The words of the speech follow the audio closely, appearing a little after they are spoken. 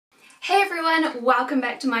Hey everyone, welcome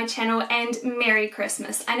back to my channel and Merry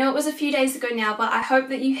Christmas. I know it was a few days ago now, but I hope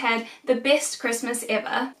that you had the best Christmas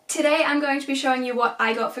ever. Today I'm going to be showing you what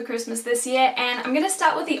I got for Christmas this year, and I'm going to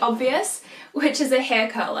start with the obvious, which is a hair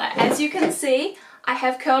curler. As you can see, I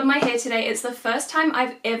have curled my hair today. It's the first time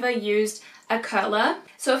I've ever used a curler.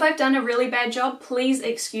 So if I've done a really bad job, please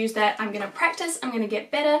excuse that. I'm going to practice, I'm going to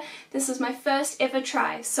get better. This is my first ever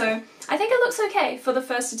try, so I think it looks okay for the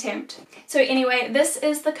first attempt. So anyway, this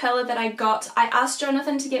is the curler that I got. I asked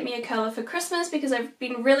Jonathan to get me a curler for Christmas because I've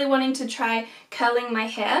been really wanting to try curling my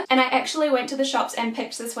hair, and I actually went to the shops and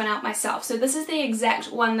picked this one out myself. So this is the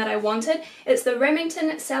exact one that I wanted. It's the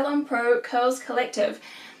Remington Salon Pro Curls Collective.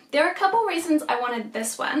 There are a couple reasons I wanted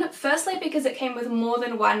this one. Firstly, because it came with more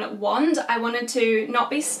than one wand. I wanted to not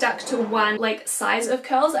be stuck to one size of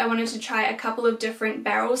curls. I wanted to try a couple of different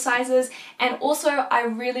barrel sizes, and also I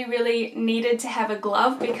really needed to have a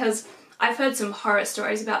glove because I've heard some horror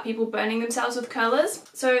stories about people burning themselves with curlers.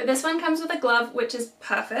 So this one comes with a glove, which is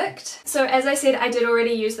perfect. So as I said, I did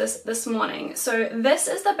already use this morning. So this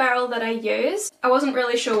is the barrel that I used. I wasn't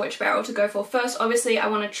really sure which barrel to go for first. Obviously I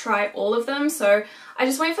want to try all of them, so I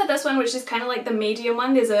just went for this one, which is kind of like the medium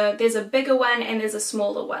one. There's a bigger one and there's a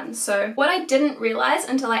smaller one. So what I didn't realize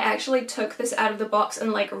until I actually took this out of the box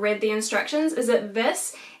and read the instructions is that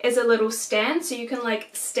this is a little stand, so you can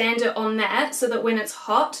stand it on that so that when it's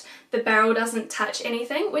hot the barrel doesn't touch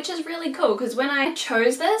anything, which is really cool because when I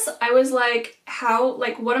chose this I was like,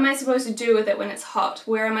 what am I supposed to do with it when it's hot?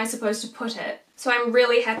 Where am I supposed to put it? So I'm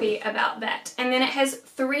really happy about that. And then it has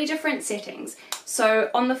 3 different settings. So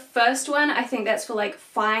on the first one, I think that's for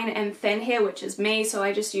fine and thin hair, which is me, so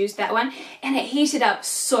I just used that one. And it heated up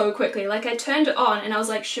so quickly. I turned it on and I was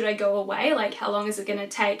like, should I go away? How long is it gonna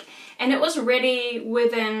take? And it was ready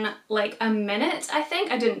within a minute, I think.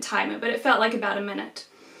 I didn't time it, but it felt like about a minute.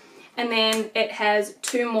 And then it has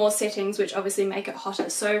 2 more settings, which obviously make it hotter.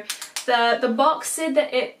 So the box said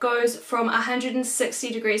that it goes from 160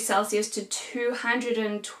 degrees Celsius to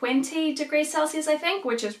 220 degrees Celsius, I think,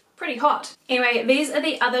 which is pretty hot. Anyway, these are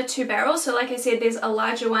the other 2 barrels. So like I said, there's a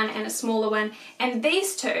larger one and a smaller one, and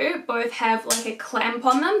these 2 both have a clamp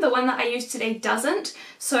on them. The one that I used today doesn't.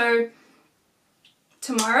 So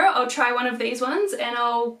tomorrow I'll try one of these ones and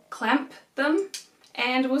I'll clamp them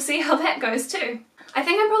and we'll see how that goes too. I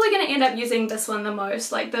think I'm probably going to end up using this one the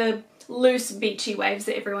most, the loose beachy waves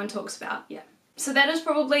that everyone talks about. Yeah. So that is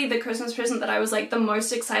probably the Christmas present that I was the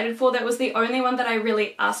most excited for. That was the only one that I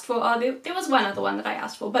really asked for. Oh, there was one other one that I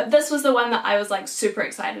asked for, but this was the one that I was super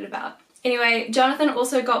excited about. Anyway, Jonathan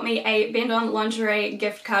also got me a Bend On Lingerie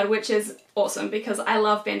gift card, which is awesome because I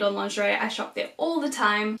love Bend On Lingerie. I shop there all the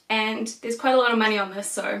time and there's quite a lot of money on this,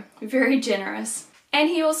 so very generous. And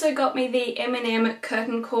he also got me the Eminem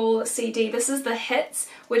Curtain Call CD. This is the hits,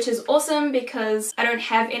 which is awesome because I don't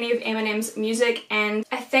have any of Eminem's music, and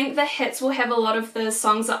I think the hits will have a lot of the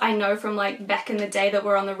songs that I know from back in the day that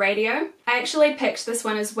were on the radio. I actually picked this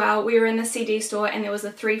one as well. We were in the CD store and there was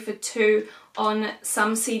a 3 for 2 on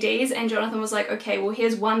some CDs, and Jonathan was like, okay, well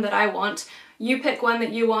here's one that I want. You pick one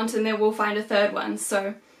that you want and then we'll find a third one.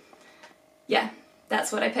 So yeah.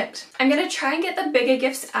 That's what I picked. I'm going to try and get the bigger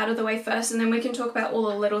gifts out of the way first, and then we can talk about all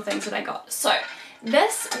the little things that I got. So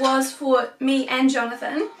this was for me and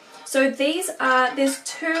Jonathan. So there's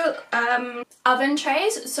 2 oven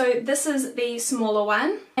trays. So this is the smaller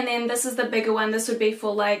one, and then this is the bigger one. This would be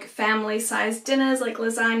for family sized dinners,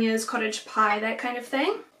 lasagnas, cottage pie, that kind of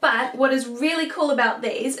thing. But what is really cool about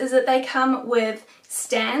these is that they come with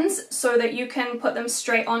stands so that you can put them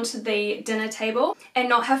straight onto the dinner table and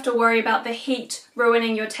not have to worry about the heat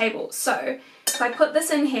ruining your table. So if I put this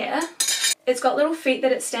in here, it's got little feet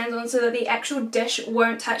that it stands on so that the actual dish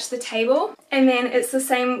won't touch the table. And then it's the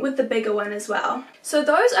same with the bigger one as well. So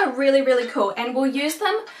those are really cool, and we'll use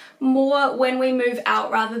them more when we move out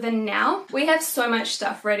rather than now. We have so much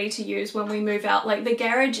stuff ready to use when we move out. The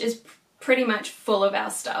garage is pretty much full of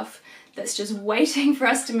our stuff that's just waiting for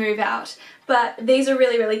us to move out. But these are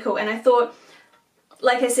really cool, and I thought,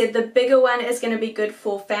 like I said, the bigger one is going to be good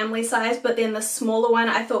for family size, but then the smaller one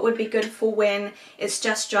I thought would be good for when it's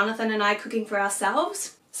just Jonathan and I cooking for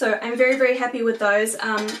ourselves. So I'm very happy with those.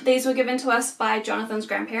 These were given to us by Jonathan's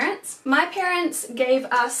grandparents. My parents gave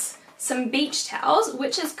us some beach towels,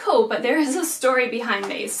 which is cool, but there is a story behind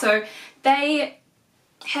these. So they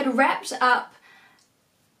had wrapped up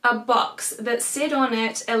a box that said on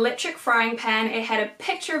it electric frying pan. It had a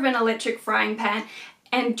picture of an electric frying pan,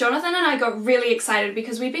 and Jonathan and I got really excited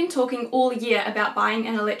because we've been talking all year about buying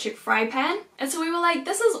an electric fry pan, and so we were like,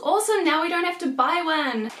 this is awesome, now we don't have to buy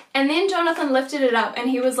one. And then Jonathan lifted it up and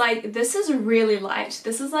he was like, this is really light,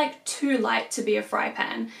 this is too light to be a fry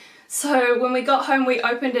pan. So when we got home we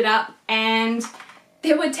opened it up and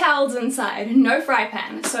there were towels inside, no fry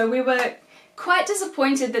pan. So we were quite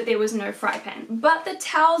disappointed that there was no fry pan, but the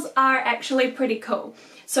towels are actually pretty cool.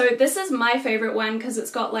 So this is my favorite one because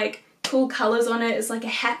it's got like cool colors on it. It's like a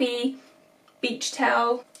happy beach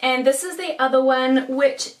towel. And this is the other one,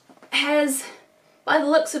 which has, by the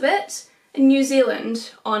looks of it, New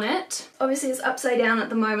Zealand on it. Obviously it's upside down at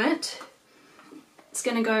the moment. It's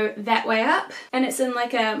gonna go that way up, and it's in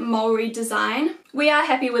like a Maori design. We are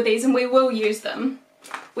happy with these and we will use them.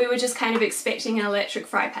 We were just kind of expecting an electric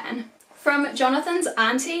fry pan. From Jonathan's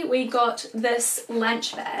auntie we got this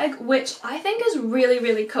lunch bag, which I think is really,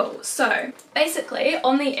 really cool. So basically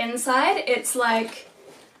on the inside it's like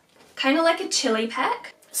kind of like a chili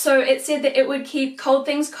pack. So it said that it would keep cold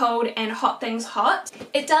things cold and hot things hot.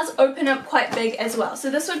 It does open up quite big as well. So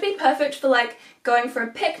this would be perfect for like going for a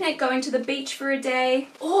picnic, going to the beach for a day.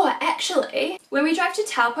 Or actually, when we drive to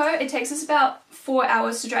Taupo, it takes us about 4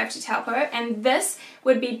 hours to drive to Taupo, and this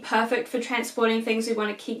would be perfect for transporting things we want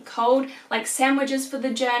to keep cold, like sandwiches for the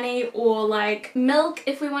journey, or like milk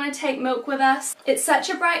if we want to take milk with us. It's such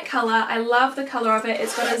a bright colour. I love the colour of it.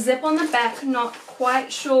 It's got a zip on the back, not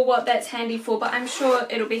quite sure what that's handy for, but I'm sure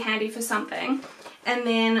it'll be handy for something. And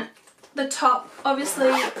then the top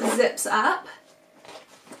obviously zips up,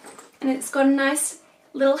 and it's got a nice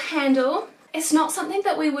little handle. It's not something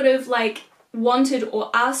that we would have like wanted or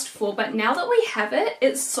asked for, but now that we have it,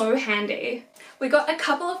 it's so handy. We got a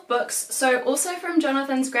couple of books. So also from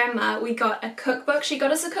Jonathan's grandma we got a cookbook. She got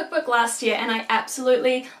us a cookbook last year and I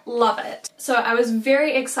absolutely love it. So I was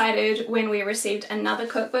very excited when we received another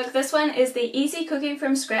cookbook. This one is the Easy Cooking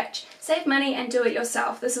from Scratch, Save Money and Do It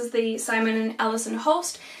Yourself. This is the Simon and Alison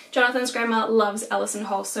Holst. Jonathan's grandma loves Alison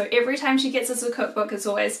Holst, so every time she gets us a cookbook it's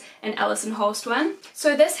always an Alison Holst one.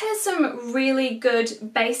 So this has some really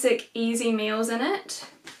good basic easy meals in it,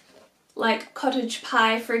 like cottage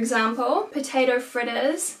pie for example, potato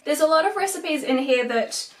fritters. There's a lot of recipes in here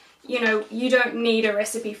that, you know, you don't need a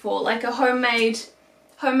recipe for, like a homemade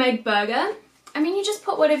burger. I mean, you just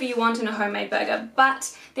put whatever you want in a homemade burger,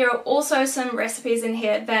 but there are also some recipes in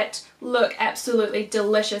here that look absolutely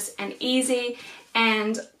delicious and easy,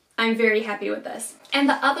 and I'm very happy with this. And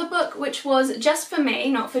the other book, which was just for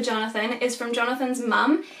me, not for Jonathan, is from Jonathan's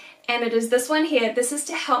mum, and it is this one here. This is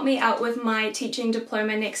to help me out with my teaching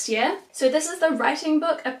diploma next year. So this is the writing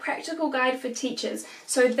book, A Practical Guide for Teachers.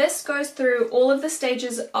 So this goes through all of the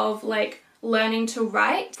stages of like learning to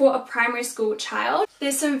write for a primary school child.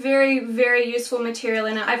 There's some very, very useful material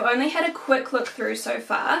in it. I've only had a quick look through so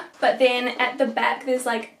far, but then at the back there's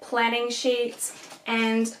like planning sheets,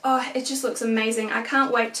 and oh, it just looks amazing. I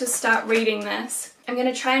can't wait to start reading this. I'm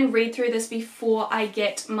going to try and read through this before I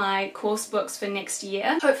get my course books for next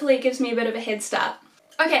year. Hopefully it gives me a bit of a head start.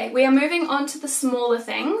 Okay, we are moving on to the smaller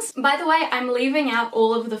things. By the way, I'm leaving out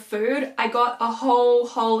all of the food. I got a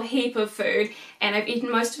whole heap of food and I've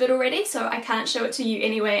eaten most of it already, so I can't show it to you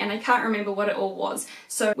anyway, and I can't remember what it all was.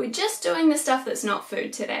 So we're just doing the stuff that's not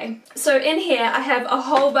food today. So in here I have a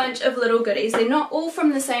whole bunch of little goodies. They're not all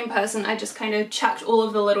from the same person. I just kind of chucked all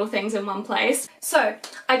of the little things in one place. So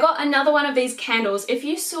I got another one of these candles. If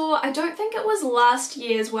you saw, I don't think it was last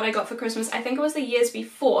year's what I got for Christmas. I think it was the years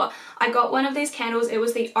before. I got one of these candles. It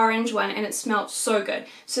was the orange one and it smelled so good.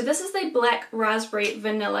 So this is the black raspberry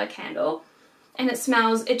vanilla candle, and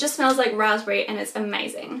it just smells like raspberry and it's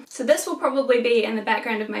amazing. So this will probably be in the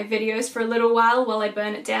background of my videos for a little while I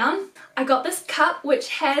burn it down. I got this cup which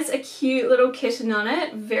has a cute little kitten on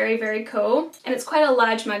it, very, very cool, and it's quite a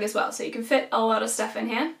large mug as well, so you can fit a lot of stuff in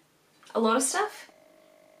here. A lot of stuff?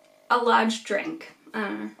 A large drink. I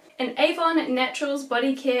don't know. An Avon Naturals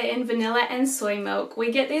Body Care in Vanilla and Soy Milk.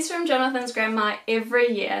 We get these from Jonathan's grandma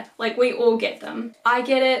every year. Like, we all get them. I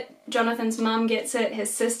get it, Jonathan's mum gets it,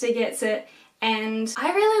 his sister gets it, and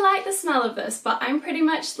I really like the smell of this, but I'm pretty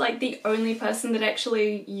much like the only person that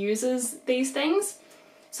actually uses these things.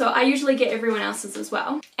 So I usually get everyone else's as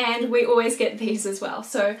well, and we always get these as well.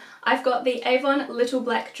 So I've got the Avon Little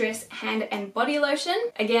Black Dress Hand and Body Lotion.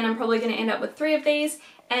 Again, I'm probably going to end up with 3 of these.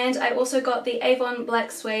 And I also got the Avon Black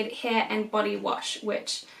Suede Hair and Body Wash,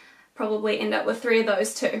 which probably end up with 3 of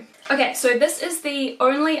those too. Okay, so this is the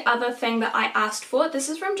only other thing that I asked for. This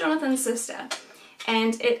is from Jonathan's sister,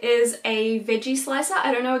 and it is a veggie slicer.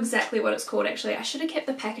 I don't know exactly what it's called actually. I should have kept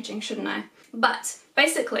the packaging, shouldn't I? But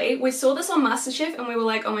basically, we saw this on MasterChef and we were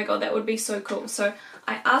like, oh my god, that would be so cool. So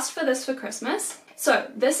I asked for this for Christmas.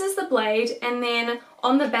 So this is the blade, and then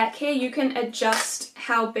on the back here you can adjust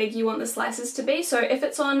how big you want the slices to be. So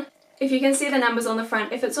if you can see the numbers on the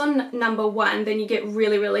front, if it's on number 1 then you get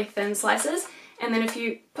really, really thin slices, and then if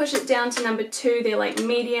you push it down to number 2 they're like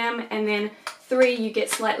medium, and then 3 you get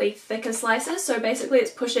slightly thicker slices. So basically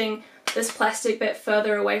it's pushing this plastic bit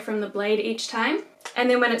further away from the blade each time. And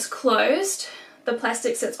then when it's closed, the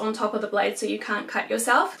plastic sits on top of the blade so you can't cut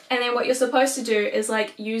yourself. And then what you're supposed to do is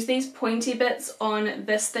like use these pointy bits on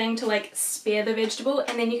this thing to like spear the vegetable,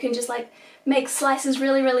 and then you can just like make slices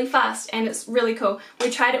really fast, and it's really cool. We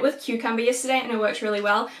tried it with cucumber yesterday and it worked really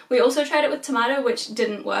well. We also tried it with tomato, which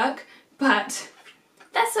didn't work, but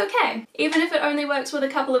that's okay. Even if it only works with a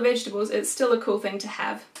couple of vegetables, it's still a cool thing to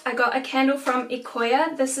have. I got a candle from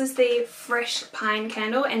Ikoya. This is the fresh pine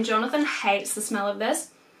candle, and Jonathan hates the smell of this,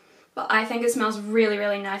 but I think it smells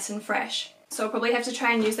really nice and fresh. So I'll probably have to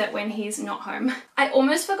try and use that when he's not home. I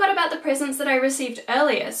almost forgot about the presents that I received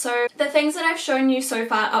earlier. So the things that I've shown you so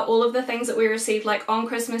far are all of the things that we received like on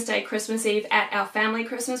Christmas Day, Christmas Eve at our family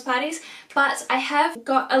Christmas parties. But I have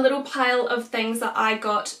got a little pile of things that I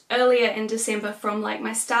got earlier in December from like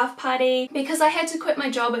my staff party. Because I had to quit my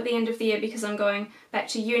job at the end of the year because I'm going back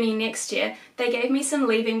to uni next year, they gave me some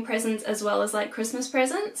leaving presents as well as like Christmas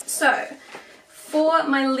presents. So for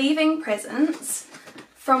my leaving presents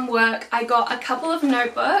from work, I got a couple of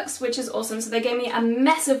notebooks, which is awesome. So they gave me a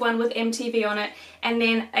massive one with MTV on it, and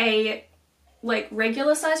then a like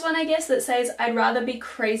regular size one, I guess, that says I'd rather be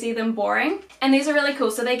crazy than boring. And these are really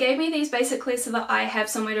cool. So they gave me these basically so that I have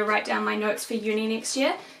somewhere to write down my notes for uni next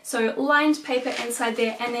year. So lined paper inside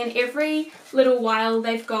there, and then every little while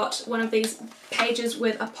they've got one of these pages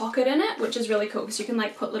with a pocket in it, which is really cool because you can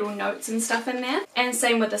like put little notes and stuff in there. And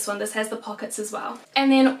same with this one, this has the pockets as well.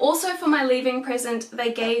 And then also for my leaving present,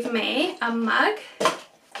 they gave me a mug.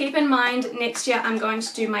 Keep in mind, next year I'm going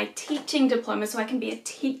to do my teaching diploma so I can be a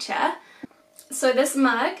teacher. So this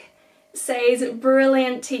mug says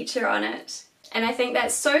brilliant teacher on it, and I think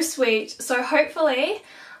that's so sweet. So hopefully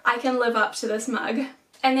I can live up to this mug.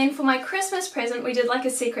 And then for my Christmas present, we did like a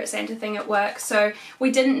Secret Santa thing at work, so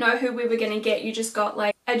we didn't know who we were going to get. You just got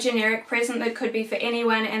like a generic present that could be for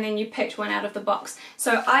anyone, and then you picked one out of the box.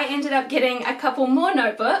 So I ended up getting a couple more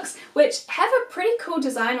notebooks, which have a pretty cool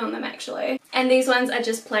design on them actually. And these ones are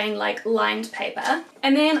just plain like lined paper.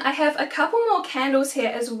 And then I have a couple more candles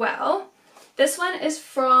here as well. This one is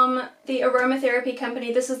from the aromatherapy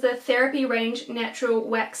company. This is the Therapy Range Natural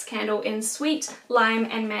Wax Candle in Sweet, Lime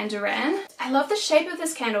and Mandarin. I love the shape of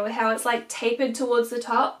this candle, how it's like tapered towards the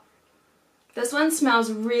top. This one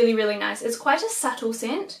smells really nice. It's quite a subtle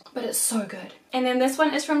scent, but it's so good. And then this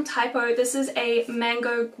one is from Typo. This is a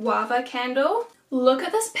Mango Guava candle. Look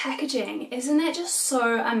at this packaging. Isn't it just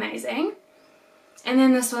so amazing? And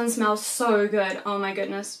then this one smells so good. Oh my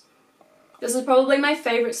goodness. This is probably my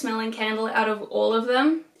favorite smelling candle out of all of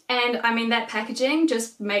them, and I mean that packaging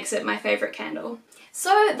just makes it my favorite candle.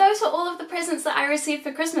 So those are all of the presents that I received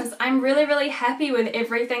for Christmas. I'm really happy with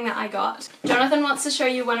everything that I got. Jonathan wants to show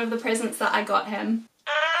you one of the presents that I got him.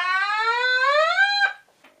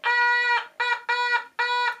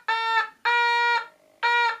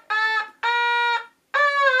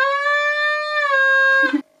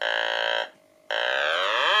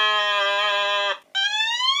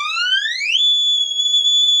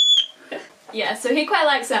 Yeah, so he quite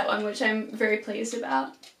likes that one, which I'm very pleased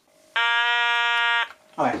about.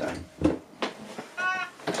 Oh, sorry.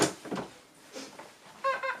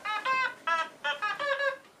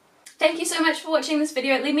 Thank you so much for watching this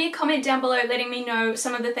video. Leave me a comment down below letting me know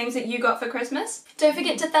some of the things that you got for Christmas. Don't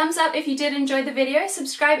forget to thumbs up if you did enjoy the video,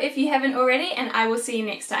 subscribe if you haven't already, and I will see you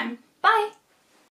next time. Bye!